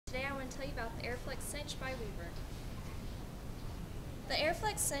tell you about the AirFlex Cinch by Weaver. The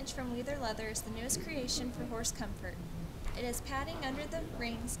AirFlex Cinch from Weaver Leather is the newest creation for horse comfort. It has padding under the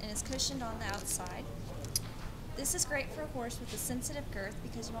rings and is cushioned on the outside. This is great for a horse with a sensitive girth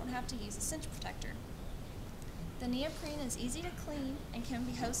because you won't have to use a cinch protector. The neoprene is easy to clean and can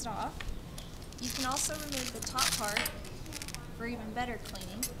be hosed off. You can also remove the top part for even better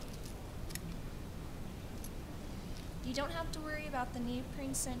cleaning. You don't have to worry about the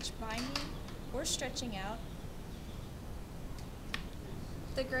neoprene cinch binding or stretching out.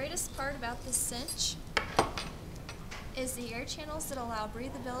 The greatest part about this cinch is the air channels that allow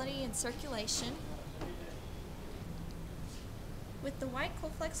breathability and circulation. With the white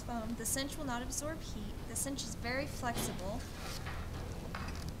Coolflex foam, the cinch will not absorb heat. The cinch is very flexible,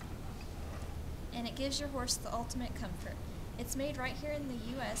 and it gives your horse the ultimate comfort. It's made right here in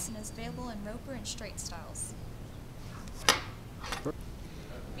the U.S. and is available in roper and straight styles.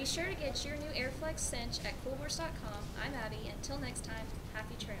 Be sure to get your new AirFlex Cinch at coolhorse.com. I'm Abby. Until next time,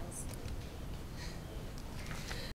 happy trails.